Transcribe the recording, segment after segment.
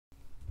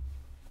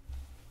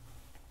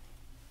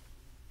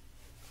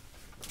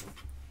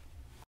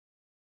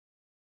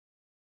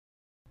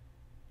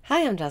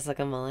Hi, I'm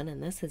Jessica Mullen,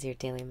 and this is your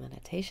daily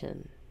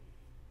meditation.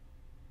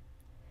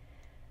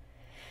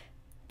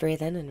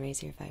 Breathe in and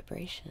raise your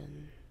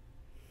vibration.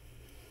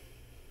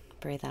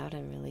 Breathe out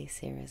and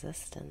release your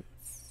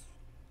resistance.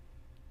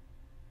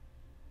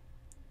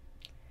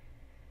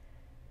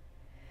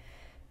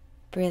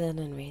 Breathe in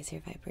and raise your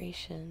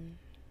vibration.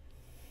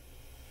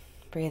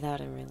 Breathe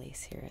out and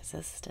release your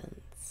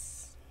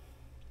resistance.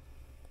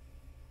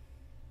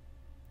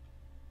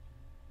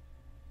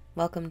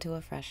 Welcome to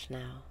a fresh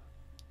now.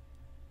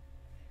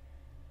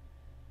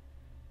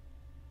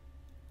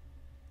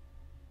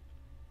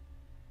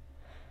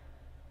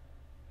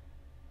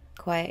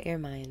 Quiet your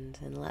mind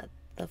and let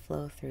the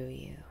flow through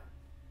you.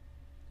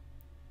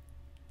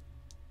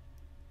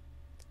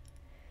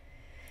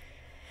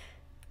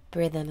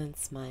 Breathe in and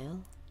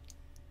smile.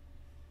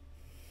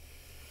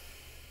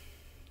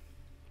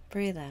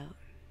 Breathe out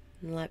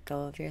and let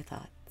go of your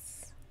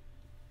thoughts.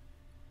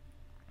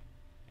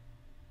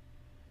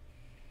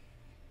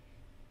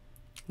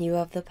 You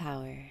have the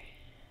power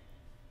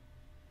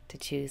to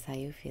choose how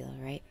you feel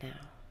right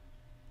now.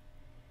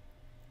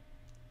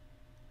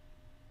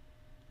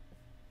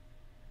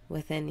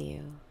 Within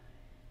you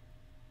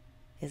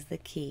is the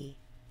key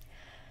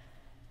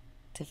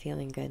to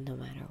feeling good no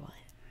matter what.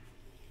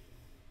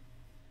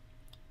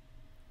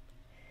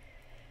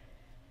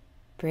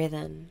 Breathe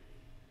in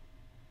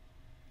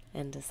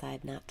and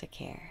decide not to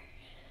care.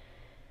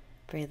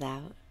 Breathe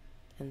out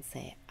and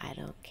say, I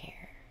don't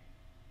care.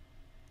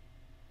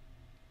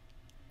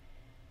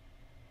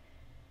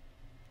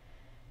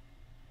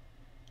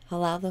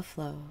 Allow the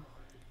flow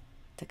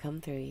to come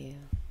through you.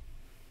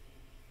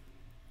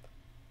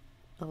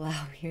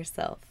 Allow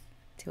yourself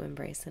to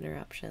embrace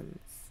interruptions,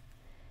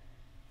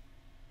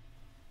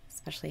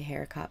 especially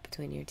hair caught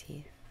between your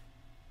teeth.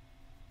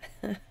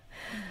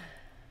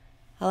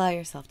 Allow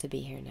yourself to be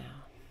here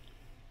now.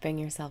 Bring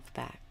yourself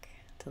back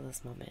to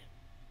this moment,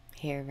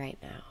 here right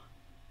now.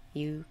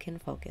 You can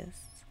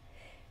focus.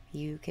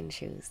 You can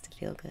choose to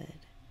feel good.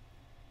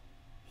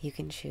 You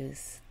can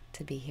choose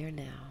to be here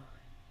now.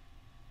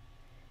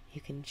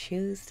 You can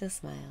choose to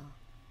smile,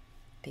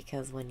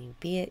 because when you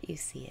be it, you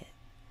see it.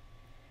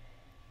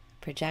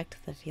 Project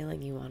the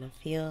feeling you want to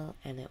feel,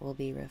 and it will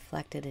be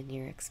reflected in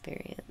your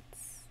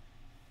experience.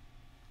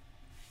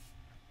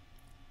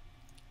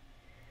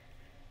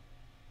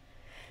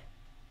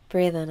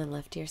 Breathe in and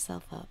lift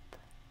yourself up.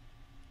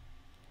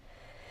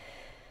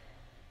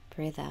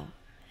 Breathe out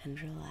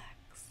and relax.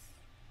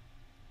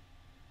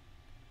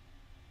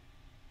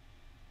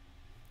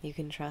 You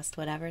can trust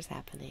whatever's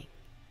happening.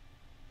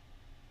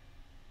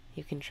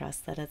 You can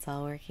trust that it's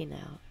all working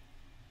out.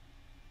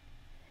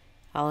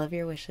 All of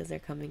your wishes are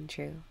coming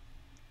true.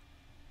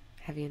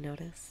 Have you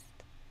noticed?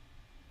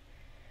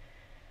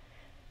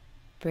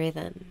 Breathe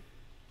in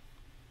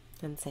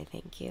and say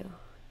thank you.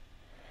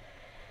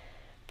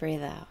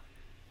 Breathe out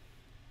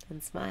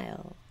and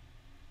smile.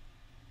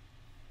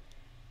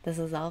 This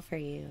is all for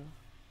you.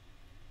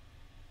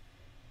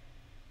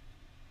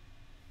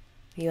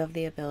 You have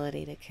the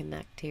ability to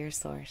connect to your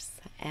source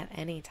at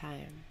any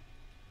time.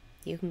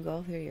 You can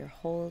go through your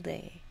whole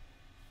day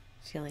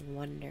feeling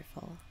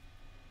wonderful,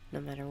 no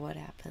matter what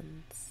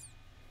happens.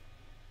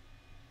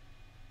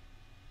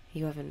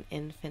 You have an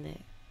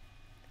infinite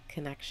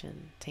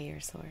connection to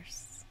your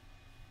source,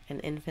 an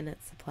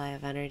infinite supply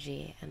of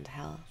energy and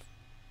health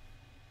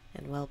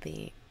and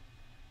well-being.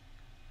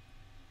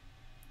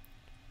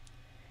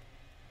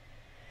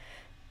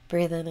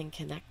 Breathe in and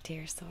connect to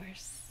your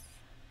source.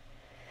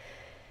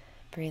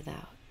 Breathe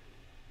out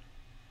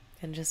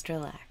and just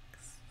relax.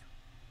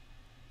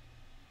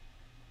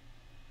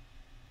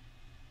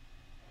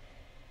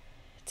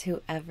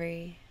 To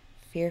every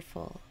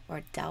fearful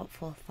or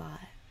doubtful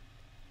thought,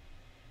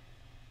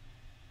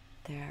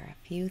 there are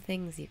a few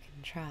things you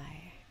can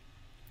try.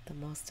 The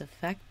most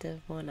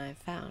effective one I've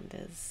found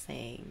is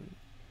saying,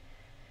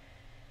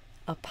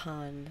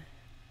 upon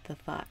the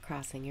thought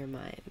crossing your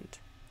mind,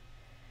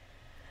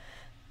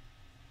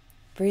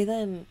 breathe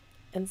in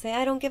and say,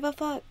 I don't give a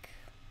fuck.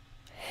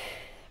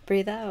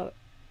 Breathe out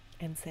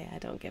and say, I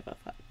don't give a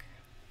fuck.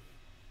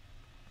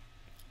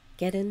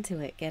 Get into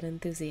it. Get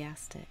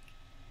enthusiastic.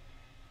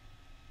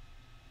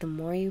 The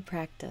more you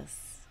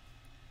practice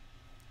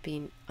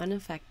being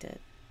unaffected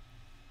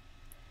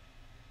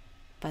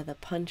by the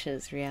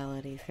punches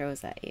reality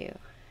throws at you,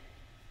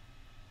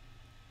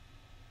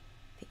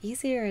 the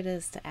easier it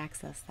is to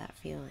access that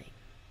feeling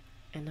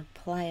and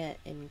apply it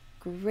in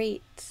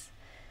great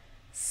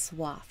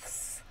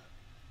swaths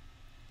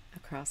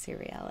across your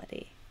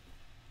reality.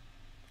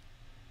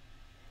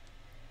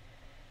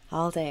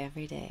 All day,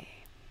 every day.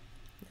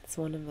 It's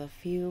one of the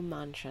few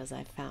mantras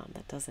I've found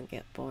that doesn't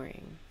get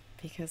boring.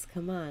 Because,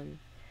 come on,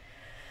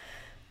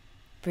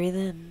 breathe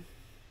in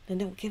and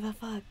don't give a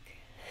fuck.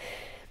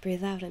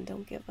 Breathe out and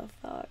don't give a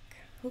fuck.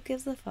 Who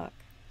gives a fuck?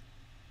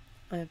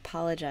 I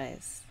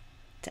apologize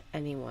to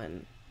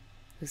anyone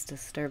who's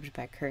disturbed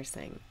by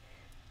cursing,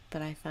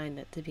 but I find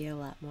it to be a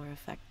lot more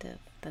effective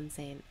than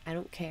saying, I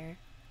don't care.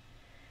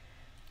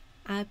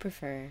 I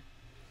prefer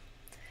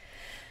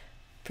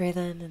breathe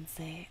in and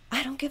say,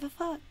 I don't give a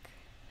fuck.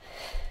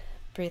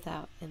 breathe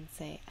out and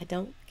say, I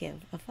don't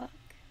give a fuck.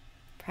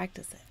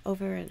 Practice it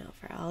over and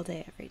over, all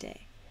day, every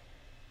day.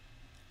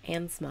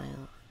 And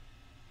smile.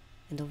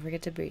 And don't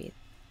forget to breathe.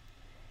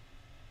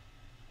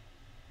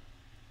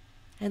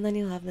 And then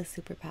you'll have the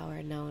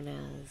superpower known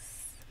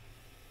as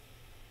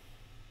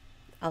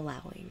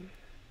allowing.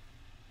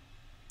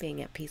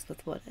 Being at peace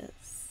with what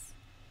is.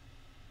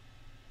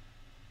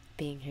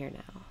 Being here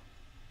now.